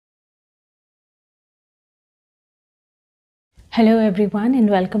Hello everyone and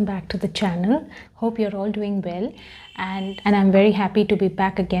welcome back to the channel. Hope you're all doing well and I'm very happy to be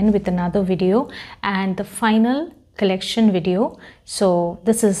back again with another video and the final collection video. So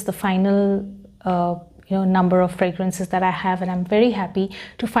this is the final number of fragrances that I have, and I'm very happy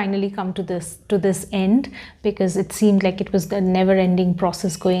to finally come to this end because it seemed like it was the never-ending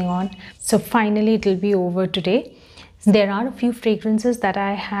process going on. So finally it will be over today. There are a few fragrances that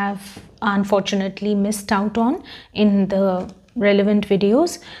I have unfortunately missed out on in the relevant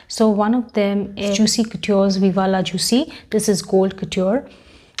videos. So one of them is Juicy Couture's Viva la Juicy. This is Gold Couture,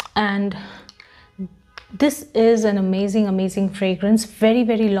 and this is an amazing fragrance,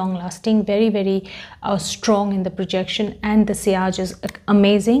 very long lasting, very strong in the projection, and the sillage is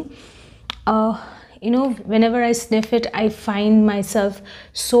amazing. Whenever I sniff it, I find myself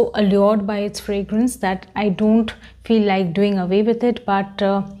so allured by its fragrance that I don't feel like doing away with it, but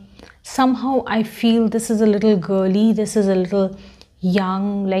somehow I feel this is a little girly, this is a little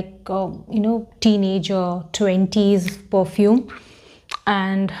young, like teenager 20s perfume,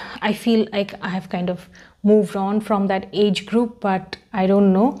 and I feel like I have kind of moved on from that age group, but I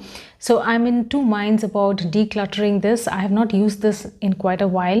don't know. So I'm in two minds about decluttering this. I have not used this in quite a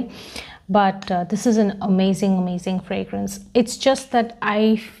while, but this is an amazing fragrance. It's just that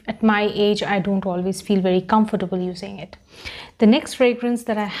at my age, I don't always feel very comfortable using it. The next fragrance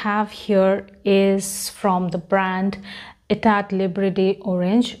that I have here is from the brand Etat Libre de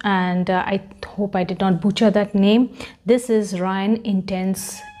Orange, and I hope I did not butcher that name. This is Ryan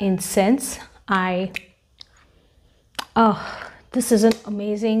Intense Incense. This is an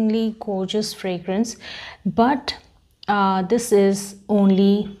amazingly gorgeous fragrance, but this is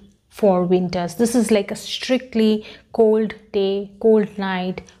only for winters. This is like a strictly cold day, cold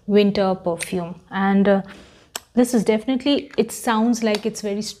night, winter perfume, and this is definitely, it sounds like it's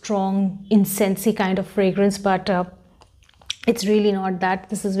very strong, incensey kind of fragrance, but it's really not that.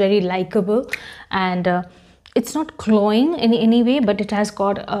 This is very likable, and it's not cloying in any way, but it has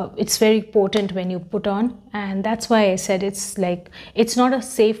got it's very potent when you put on, and that's why I said it's not a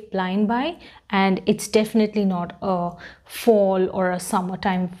safe blind buy, and it's definitely not a fall or a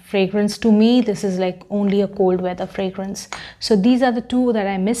summertime fragrance. To me, this is like only a cold weather fragrance. So these are the two that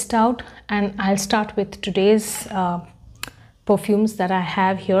I missed out, and I'll start with today's perfumes that I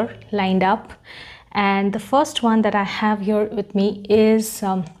have here lined up. And the first one that I have here with me is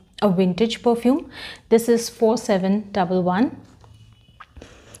a vintage perfume. This is 4711,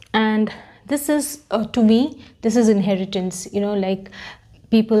 and this is to me, this is inheritance. Like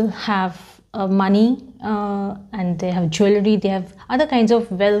people have money and they have jewelry, they have other kinds of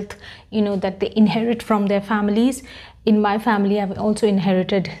wealth that they inherit from their families. In my family, I've also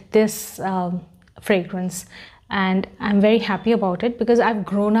inherited this fragrance, and I'm very happy about it because I've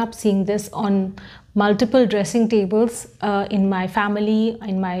grown up seeing this on multiple dressing tables in my family,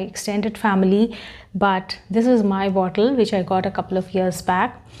 in my extended family. But this is my bottle, which I got a couple of years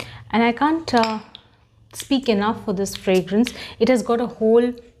back, and I can't speak enough for this fragrance. It has got a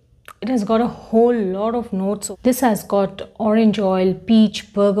whole lot of notes. This has got orange oil,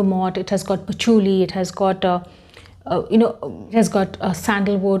 peach, bergamot, it has got patchouli, it has got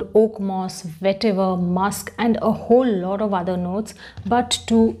sandalwood, oak moss, vetiver, musk, and a whole lot of other notes. But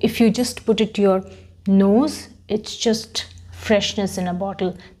if you just put it to your nose, it's just freshness in a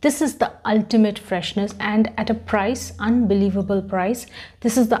bottle. This is the ultimate freshness, and at a price, unbelievable price.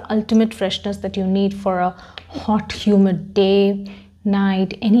 This is the ultimate freshness that you need for a hot, humid day,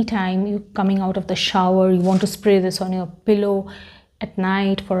 night, anytime you're coming out of the shower, you want to spray this on your pillow at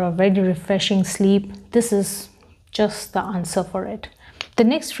night for a very refreshing sleep. This is just the answer for it. The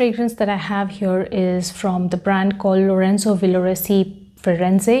next fragrance that I have here is from the brand called Lorenzo Villoresi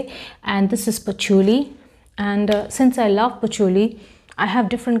Firenze, and this is patchouli. And since I love patchouli, I have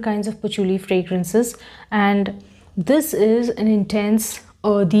different kinds of patchouli fragrances, and this is an intense,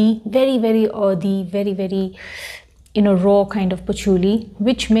 earthy, very earthy, very raw kind of patchouli,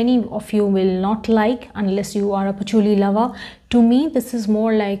 which many of you will not like unless you are a patchouli lover. To me, this is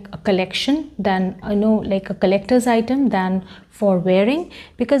more like a collection than, like a collector's item than for wearing,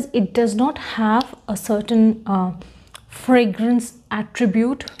 because it does not have a certain fragrance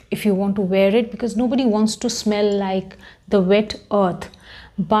attribute if you want to wear it, because nobody wants to smell like the wet earth,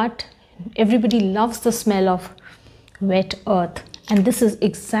 but everybody loves the smell of wet earth, and this is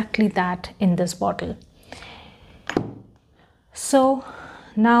exactly that in this bottle. So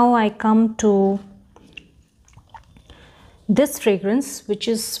now I come to this fragrance, which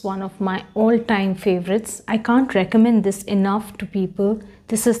is one of my all-time favorites. I can't recommend this enough to people.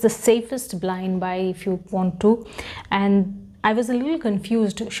 This is the safest blind buy if you want to, and I was a little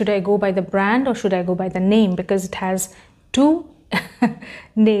confused, should I go by the brand or should I go by the name, because it has two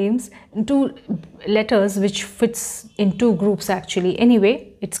names, two letters which fits in two groups actually.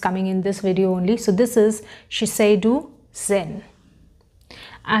 Anyway, it's coming in this video only. So this is Shiseido Zen,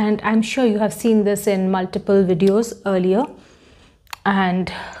 and I'm sure you have seen this in multiple videos earlier.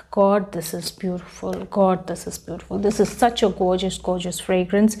 And God, this is beautiful. God, this is beautiful. This is such a gorgeous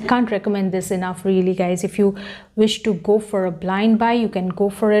fragrance. Can't recommend this enough, really, guys. If you wish to go for a blind buy, you can go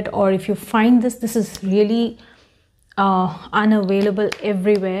for it. Or if you find this is really unavailable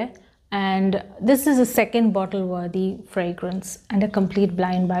everywhere. And this is a second bottle worthy fragrance and a complete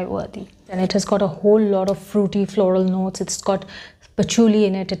blind buy worthy. And it has got a whole lot of fruity floral notes. It's got patchouli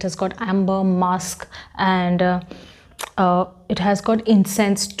in it. It has got amber, musk, and it has got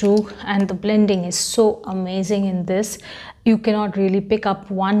incense too, and the blending is so amazing in this. You cannot really pick up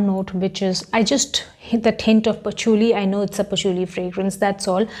one note, which is, I just hit that hint of patchouli. I know it's a patchouli fragrance, that's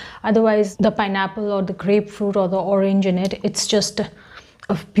all. Otherwise, the pineapple or the grapefruit or the orange in it, it's just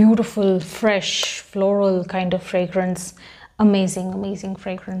a beautiful, fresh, floral kind of fragrance. Amazing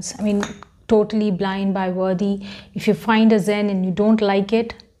fragrance. I mean, totally blind buy worthy. If you find a Zen and you don't like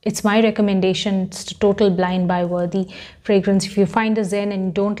it, it's my recommendation. It's a total blind buy worthy fragrance. If you find a Zen and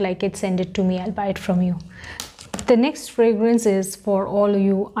you don't like it, send it to me. I'll buy it from you. The next fragrance is for all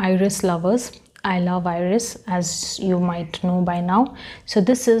you iris lovers. I love iris, as you might know by now. So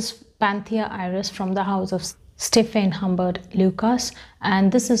this is Panthea Iris from the house of Stephane, Humbert, Lucas,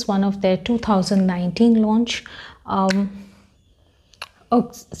 and this is one of their 2019 launch.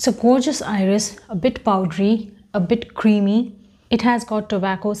 It's a gorgeous iris, a bit powdery, a bit creamy. It has got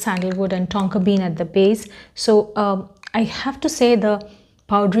tobacco, sandalwood, and tonka bean at the base. So I have to say the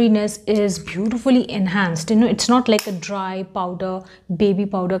powderiness is beautifully enhanced. You know, it's not like a dry powder, baby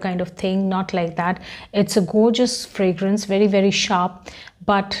powder kind of thing. Not like that. It's a gorgeous fragrance, very sharp,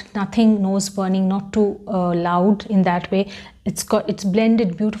 but nothing nose burning, not too loud in that way. It's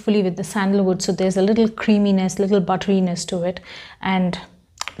blended beautifully with the sandalwood, so there's a little creaminess, little butteriness to it, and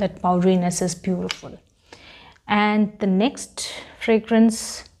that powderiness is beautiful. And the next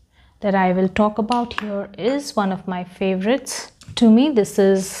fragrance that I will talk about here is one of my favorites. To me, this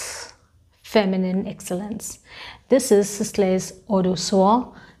is feminine excellence. This is Sisley's Eau de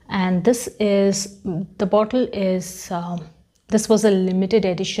Soie, and this is, the bottle is, this was a limited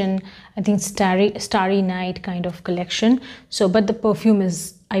edition, I think Starry Night kind of collection. So, but the perfume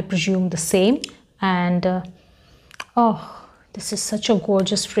is, I presume, the same. And oh, this is such a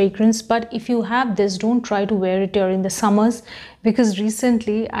gorgeous fragrance. But if you have this, don't try to wear it during the summers, because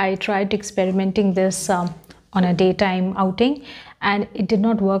recently I tried experimenting this on a daytime outing and it did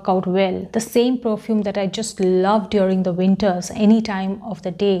not work out well. The same perfume that I just love during the winters, any time of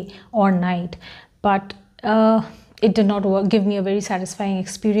the day or night, but it did not give me a very satisfying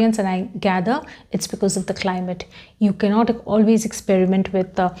experience, and I gather it's because of the climate. You cannot always experiment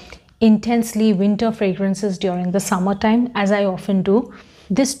with intensely winter fragrances during the summertime, as I often do.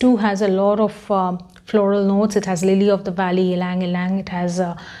 This too has a lot of floral notes. It has lily of the valley, ylang ylang. It has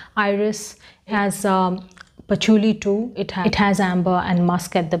iris. It has patchouli too. It has amber and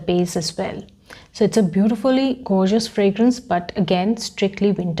musk at the base as well. So it's a beautifully gorgeous fragrance, but again,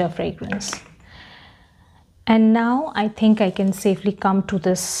 strictly winter fragrance. And now I think I can safely come to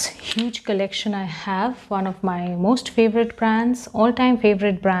this huge collection I have, one of my most favorite brands, all-time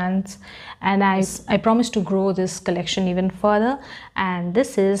favorite brands, and I promise to grow this collection even further. And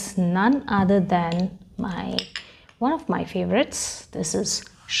this is none other than one of my favorites. This is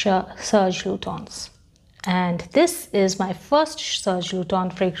Serge Lutens, and this is my first Serge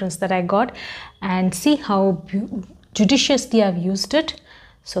Lutens fragrance that I got, and see how judiciously I've used it.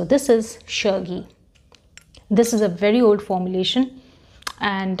 So this is Serge. This is a very old formulation,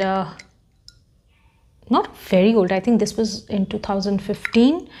 and not very old. I think this was in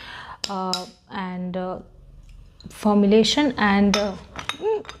 2015 formulation, and I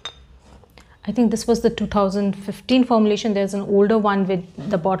think this was the 2015 formulation. There's an older one with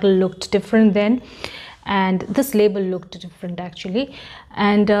the bottle looked different then, and this label looked different actually,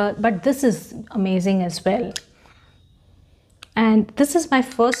 and but this is amazing as well. And this is my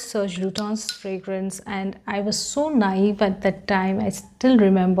first Serge Lutens fragrance, and I was so naive at that time. I still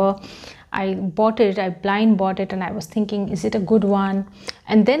remember I bought it, I blind bought it, and I was thinking, is it a good one?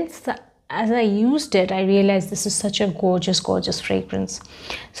 And then as I used it, I realized this is such a gorgeous fragrance.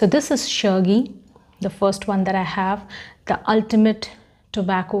 So this is Serge, the first one that I have, the ultimate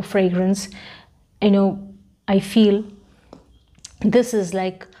tobacco fragrance. You know, I feel this is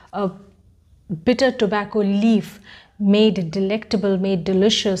like a bitter tobacco leaf made delectable, made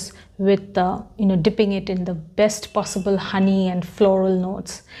delicious with dipping it in the best possible honey and floral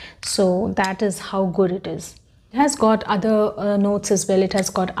notes. So that is how good it is. It has got other notes as well. It has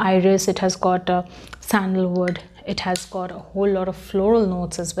got iris, it has got sandalwood, it has got a whole lot of floral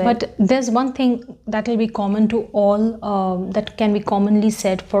notes as well. But there's one thing that will be common to all, that can be commonly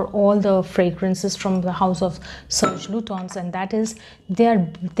said for all the fragrances from the house of Serge Lutens, and that is their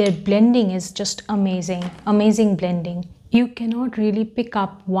blending is just amazing. Amazing blending. You cannot really pick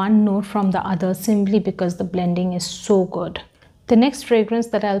up one note from the other simply because the blending is so good. The next fragrance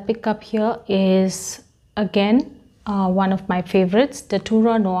that I'll pick up here is again one of my favorites, the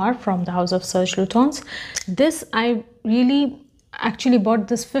Toura Noir from the house of Serge Lutens. This I really actually bought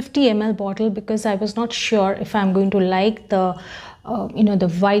this 50 ml bottle because I was not sure if I'm going to like the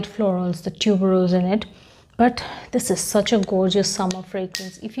the white florals, the tuberose in it. But this is such a gorgeous summer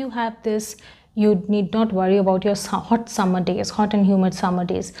fragrance. If you have this, you need not worry about your hot summer days, hot and humid summer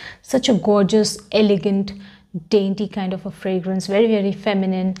days. Such a gorgeous, elegant, dainty kind of a fragrance, very, very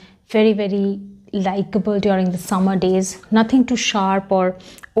feminine, very, very likable during the summer days. Nothing too sharp or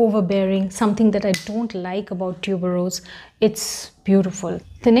overbearing, something that I don't like about tuberose. It's beautiful.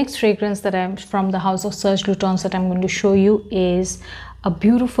 The next fragrance that I'm from the house of Serge Lutens that I'm going to show you is a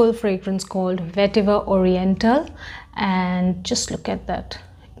beautiful fragrance called Vetiver Oriental. And just look at that,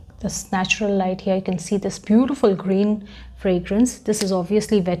 this natural light here. You can see this beautiful green fragrance. This is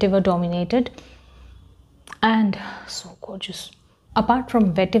obviously vetiver dominated and so gorgeous. Apart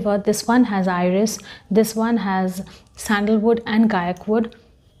from vetiver, this one has iris, this one has sandalwood and kayak wood,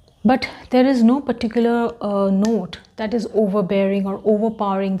 but there is no particular note that is overbearing or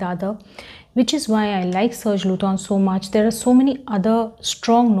overpowering the other, which is why I like Serge Lutens so much. There are so many other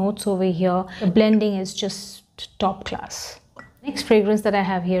strong notes over here. The blending is just top class. Next fragrance that I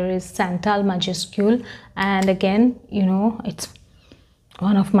have here is Santal Majuscule, and again, it's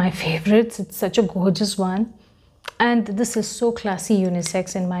one of my favorites. It's such a gorgeous one. And this is so classy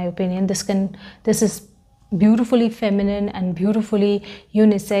unisex in my opinion. This is beautifully feminine and beautifully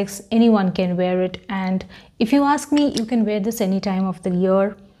unisex. Anyone can wear it, and if you ask me, you can wear this any time of the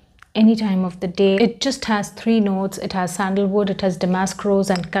year, any time of the day. It just has 3 notes. It has sandalwood, it has damask rose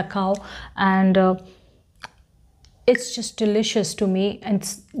and cacao, and it's just delicious to me. And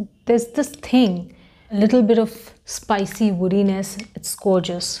there's this thing, a little bit of spicy woodiness. It's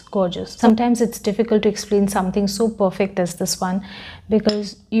gorgeous, gorgeous. Sometimes it's difficult to explain something so perfect as this one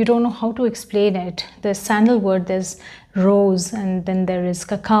because you don't know how to explain it. There's sandalwood, there's rose, and then there is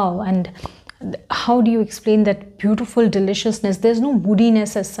cacao, and how do you explain that beautiful deliciousness? There's no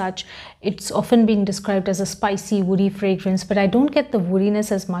woodiness as such. It's often been described as a spicy woody fragrance, but I don't get the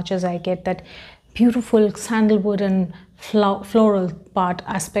woodiness as much as I get that beautiful sandalwood and floral part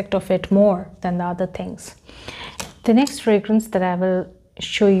aspect of it more than the other things. The next fragrance that I will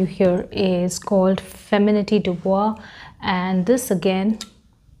show you here is called Féminité du Bois, and this again,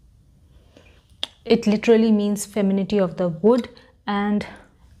 it literally means femininity of the wood, and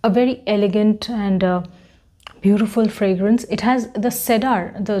a very elegant and beautiful fragrance. It has the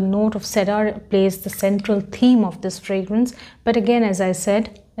cedar, the note of cedar plays the central theme of this fragrance. But again, as I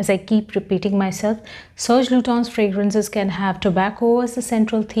said, as I keep repeating myself, Serge Lutens fragrances can have tobacco as the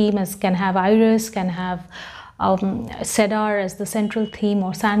central theme, as can have iris, can have cedar as the central theme,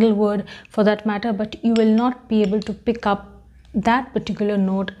 or sandalwood for that matter, but you will not be able to pick up that particular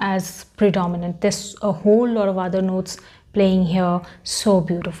note as predominant. There's a whole lot of other notes playing here so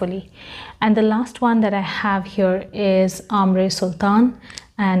beautifully. And the last one that I have here is Amre Sultan,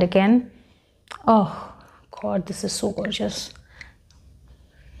 and again, oh god, this is so gorgeous.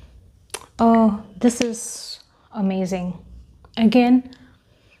 Oh, this is amazing. Again,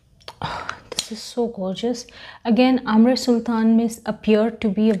 oh, this is so gorgeous. Again, Amre Sultan may appear to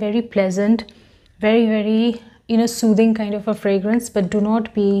be a very pleasant, very soothing kind of a fragrance, but do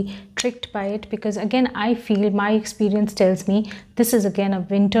not be tricked by it, because again, I feel, my experience tells me, this is again a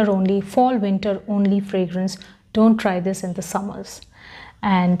winter only, fall winter only fragrance. Don't try this in the summers,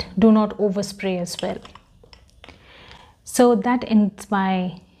 and do not overspray as well. So that ends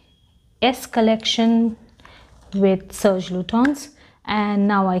my S collection with Serge Lutens, and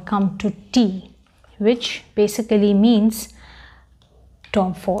now I come to T, which basically means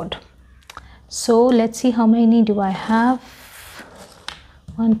Tom Ford. So let's see, how many do I have?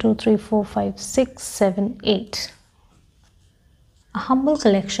 1, 2, 3, 4, 5, 6, 7, 8. A humble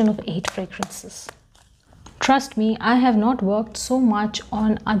collection of 8 fragrances. Trust me, I have not worked so much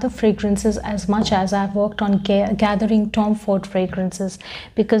on other fragrances as much as I've worked on gathering Tom Ford fragrances,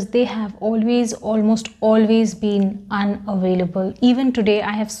 because they have almost always been unavailable. Even today,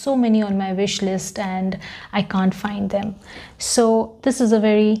 I have so many on my wish list and I can't find them. So this is a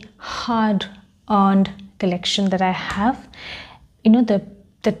very hard-earned collection that I have. The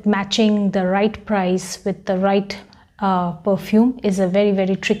that matching the right price with the right perfume is a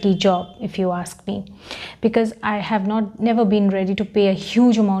very tricky job, if you ask me, because I have never been ready to pay a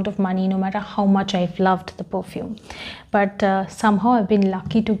huge amount of money no matter how much I've loved the perfume. But somehow I've been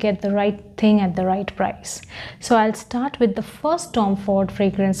lucky to get the right thing at the right price. So I'll start with the first Tom Ford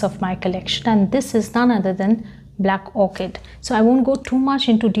fragrance of my collection, and this is none other than Black Orchid. So I won't go too much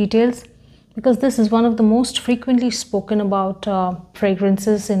into details because this is one of the most frequently spoken about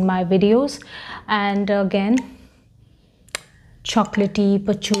fragrances in my videos. And again, chocolatey,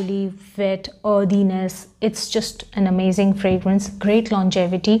 patchouli, wet, earthiness. It's just an amazing fragrance. Great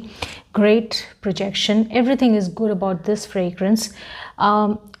longevity, great projection. Everything is good about this fragrance.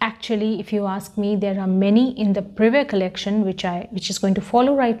 Actually, if you ask me, there are many in the Privé collection which is going to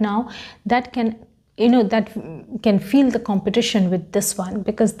follow right now that can feel the competition with this one,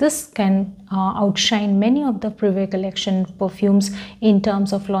 because this can outshine many of the Privé collection perfumes in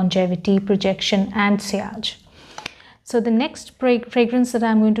terms of longevity, projection and sillage. So the next fragrance that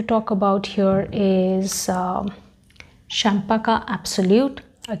I'm going to talk about here is Champaka Absolute.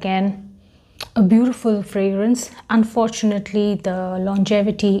 Again, a beautiful fragrance. Unfortunately, the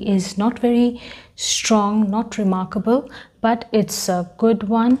longevity is not very strong, not remarkable, but it's a good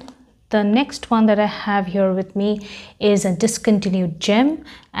one. The next one that I have here with me is a discontinued gem,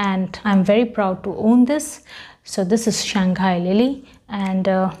 and I'm very proud to own this. So this is Shanghai Lily, and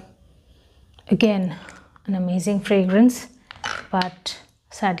again, an amazing fragrance, but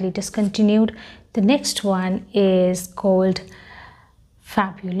sadly discontinued. The next one is called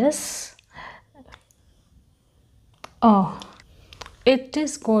Fabulous. Oh, it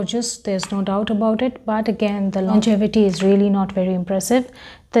is gorgeous, there's no doubt about it, but again, the longevity is really not very impressive.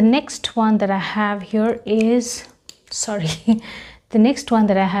 The next one that I have here is, the next one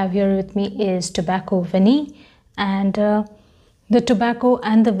that I have here with me is Tobacco Vanille, and the tobacco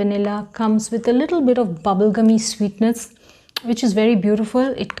and the vanilla comes with a little bit of bubblegummy sweetness, which is very beautiful.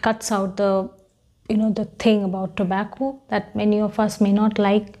 It cuts out the thing about tobacco that many of us may not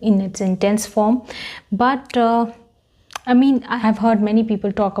like in its intense form. But I mean, I have heard many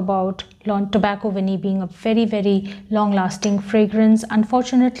people talk about Tobacco Vanille being a very long-lasting fragrance.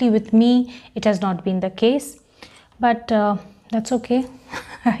 Unfortunately, with me, it has not been the case, but that's okay,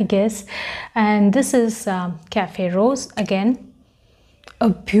 I guess. And this is Cafe Rose. Again, a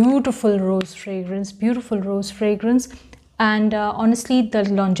beautiful rose fragrance, and honestly, the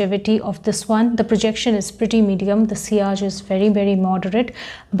longevity of this one, the projection is pretty medium, the sillage is very moderate,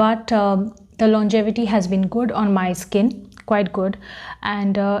 but the longevity has been good on my skin, quite good,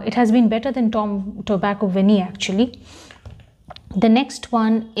 and it has been better than Tobacco Vanille actually. The next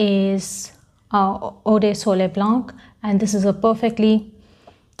one is Eau de Soleil Blanc, and this is a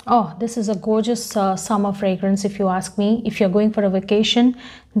this is a gorgeous summer fragrance, if you ask me. If you're going for a vacation,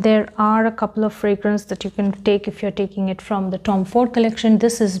 there are a couple of fragrances that you can take if you're taking it from the Tom Ford collection.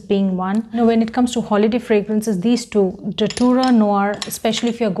 This is being one. Now, when it comes to holiday fragrances, these two, Datura Noir, especially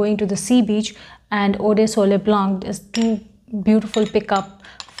if you're going to the sea beach, and Eau de Soleil Blanc is two beautiful pickup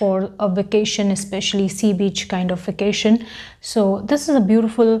for a vacation, especially sea beach kind of vacation. So this is a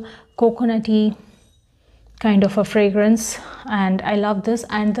beautiful coconutty kind of a fragrance, and I love this,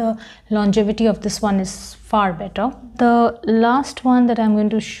 and the longevity of this one is far better. The last one that I'm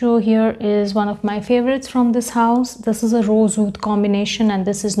going to show here is one of my favorites from this house. This is a rose oud combination, and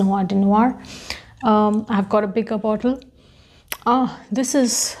this is Noir de Noir. I've got a bigger bottle. This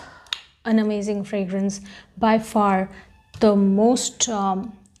is an amazing fragrance, by far the most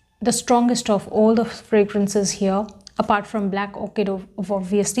the strongest of all the fragrances here, apart from Black Orchid,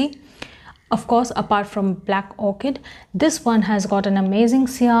 obviously. Of course, apart from Black Orchid, this one has got an amazing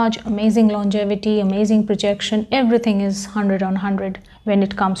sillage, amazing longevity, amazing projection. Everything is 100 on 100 when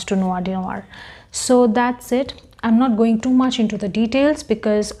it comes to Noir de Noir. So that's it. I'm not going too much into the details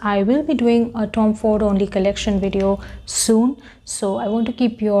because I will be doing a Tom Ford only collection video soon. So I want to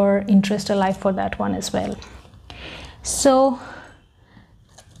keep your interest alive for that one as well. So,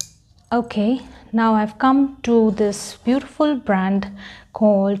 okay, now I've come to this beautiful brand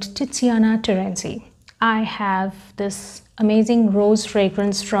called Tiziana Terenzi. I have this amazing rose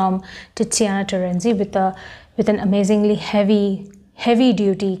fragrance from Tiziana Terenzi with an amazingly heavy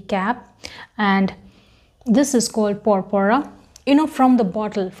duty cap, and this is called Porpora. From the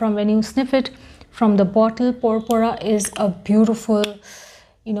bottle, from when you sniff it from the bottle, Porpora is a beautiful,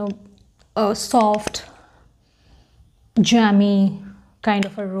 a soft, jammy kind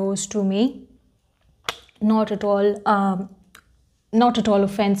of a rose to me. Not at all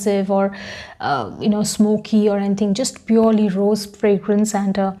offensive or smoky or anything, just purely rose fragrance,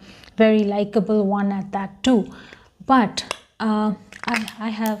 and a very likable one at that too. But I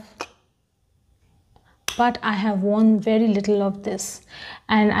have, but I have worn very little of this,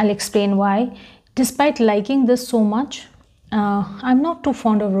 and I'll explain why. Despite liking this so much, I'm not too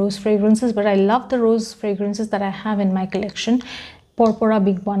fond of rose fragrances, but I love the rose fragrances that I have in my collection, Porpora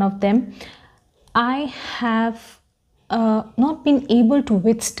being one of them. I have not been able to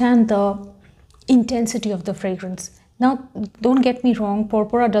withstand the intensity of the fragrance. Now, don't get me wrong,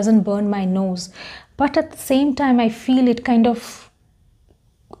 Porpora doesn't burn my nose, but at the same time, I feel it kind of,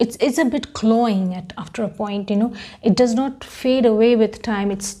 it's a bit cloying after a point, you know. It does not fade away with time,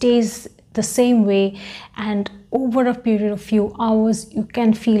 it stays the same way, and over a period of few hours you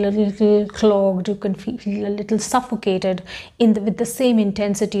can feel a little clogged, you can feel a little suffocated with the same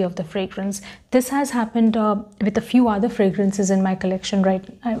intensity of the fragrance. This has happened with a few other fragrances in my collection, right?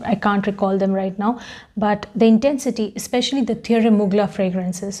 I can't recall them right now, but the intensity, especially the Thierry Mugler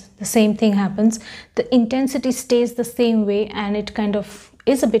fragrances, the same thing happens. The intensity stays the same way, and it kind of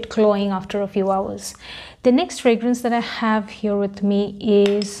is a bit cloying after a few hours. The next fragrance that I have here with me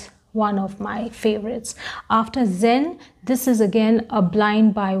is one of my favorites. After Zen, this is again a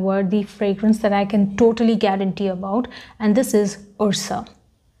blind buy worthy fragrance that I can totally guarantee about, and this is Ursa.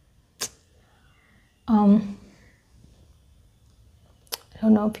 I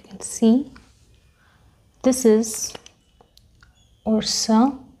don't know if you can see. This is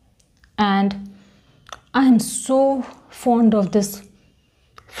Ursa, and I am so fond of this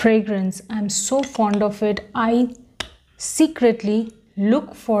fragrance. I'm so fond of it. I secretly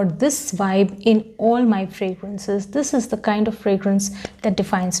look for this vibe in all my fragrances. This is the kind of fragrance that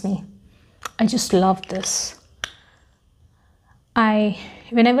defines me. I just love this.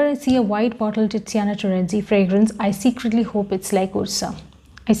 Whenever I see a white bottle Tiziana Terenzi fragrance, I secretly hope it's like Ursa.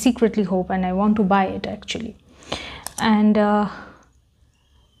 I secretly hope, and I want to buy it actually. And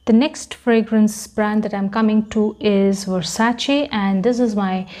the next fragrance brand that I'm coming to is Versace, and this is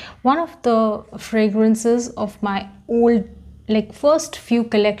one of the fragrances of my old, like, first few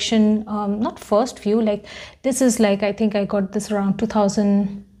collection. Not first few, like, this is like, I think I got this around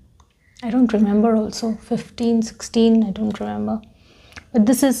 2000, I don't remember, also 15, 16, I don't remember. But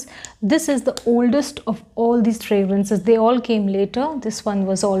this is the oldest of all these fragrances. They all came later. This one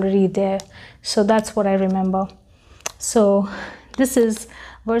was already there, so that's what I remember. So this is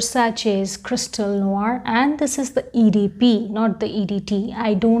Versace's Crystal Noir, and this is the EDP, not the EDT.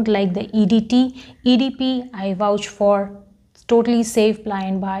 I don't like the EDT. EDP I vouch for. Totally safe,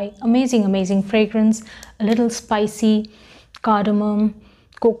 blind buy. Amazing fragrance. A little spicy, cardamom,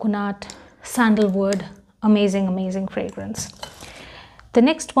 coconut, sandalwood. Amazing fragrance. The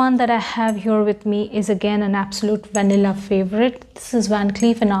next one that I have here with me is again an absolute vanilla favorite. This is Van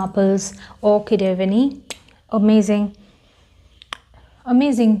Cleef and Arpels Orchid Avenue.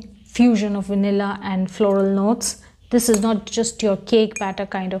 Amazing fusion of vanilla and floral notes. This is not just your cake batter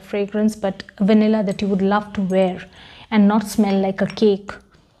kind of fragrance, but vanilla that you would love to wear and not smell like a cake.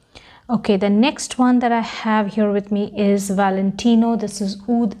 Okay, the next one that I have here with me is Valentino. This is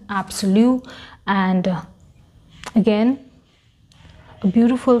Oud Absolu, and again a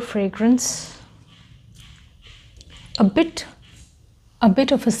beautiful fragrance, a bit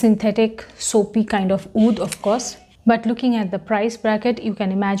of a synthetic soapy kind of oud, of course, but looking at the price bracket you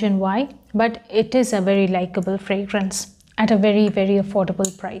can imagine why. But it is a very likable fragrance at a very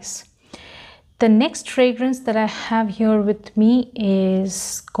affordable price. The next fragrance that I have here with me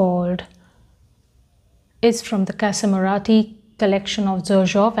is from the Casamarati collection of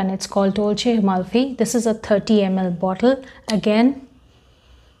Xerjoff, and it's called Dolce Amalfi. This is a 30 ml bottle. Again,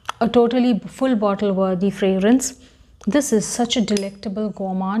 a totally full bottle worthy fragrance. This is such a delectable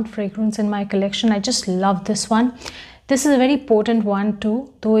gourmand fragrance in my collection. I just love this one. This is a very potent one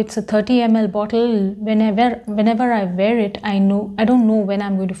too, though it's a 30 ml bottle. Whenever I wear it, I don't know when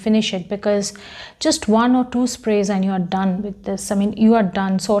I'm going to finish it, because just 1 or 2 sprays and you are done with this. I mean, you are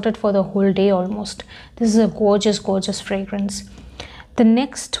done, sorted for the whole day almost. This is a gorgeous fragrance. The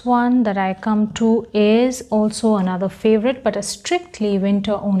next one that I come to is also another favorite, but a strictly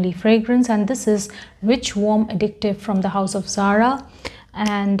winter only fragrance, and this is Rich Warm Addictive from the house of Zara.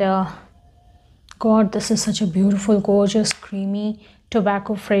 And God, this is such a beautiful, gorgeous, creamy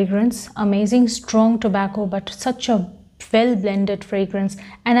tobacco fragrance. Amazing, strong tobacco, but such a well blended fragrance,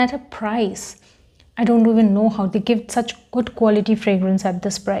 and at a price, I don't even know how they give such good quality fragrance at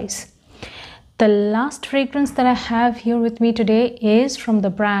this price. The last fragrance that I have here with me today is from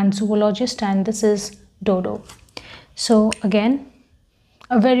the brand Zoologist, and this is Dodo. So again,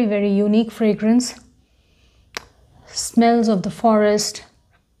 a very unique fragrance. Smells of the forest,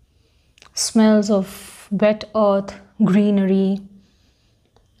 smells of wet earth, greenery,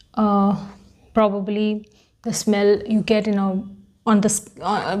 probably the smell you get, you know, on this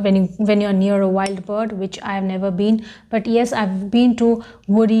when you're near a wild bird, which I have never been. But yes, I've been to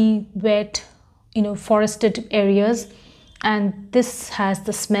woody, wet, you know, forested areas, and this has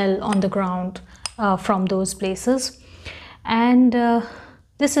the smell on the ground from those places. And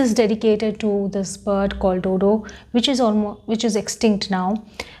this is dedicated to this bird called dodo, which is extinct now,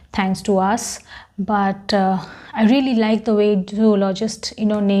 thanks to us. But I really like the way Zoologist, you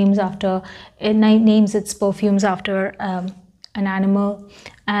know, names its perfumes after an animal,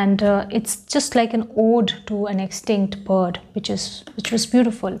 and it's just like an ode to an extinct bird, which was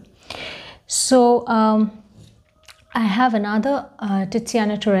beautiful. So I have another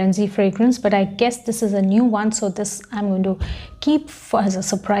Tiziana Terenzi fragrance, but I guess this is a new one, so this I'm going to keep as a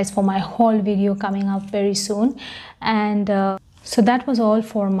surprise for my haul video coming up very soon. And so that was all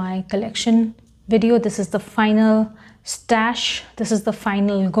for my collection video. This is the final stash, this is the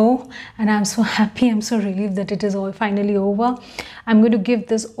final go, and I'm so happy, I'm so relieved that it is all finally over. I'm going to give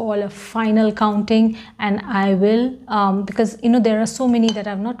this all a final counting, and I will because, you know, there are so many that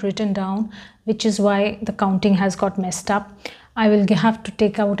I've not written down, which is why the counting has got messed up. I will have to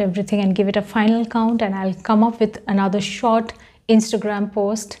take out everything and give it a final count, and I'll come up with another short Instagram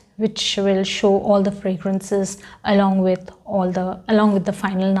post which will show all the fragrances along with the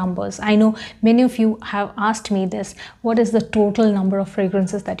final numbers. I know many of you have asked me this, what is the total number of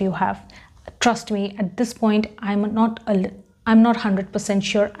fragrances that you have? Trust me, at this point I'm not 100%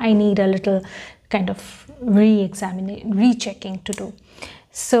 sure. I need a little kind of rechecking to do.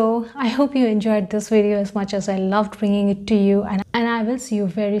 So I hope you enjoyed this video as much as I loved bringing it to you, and I will see you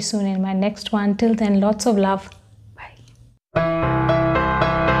very soon in my next one. Till then, lots of love.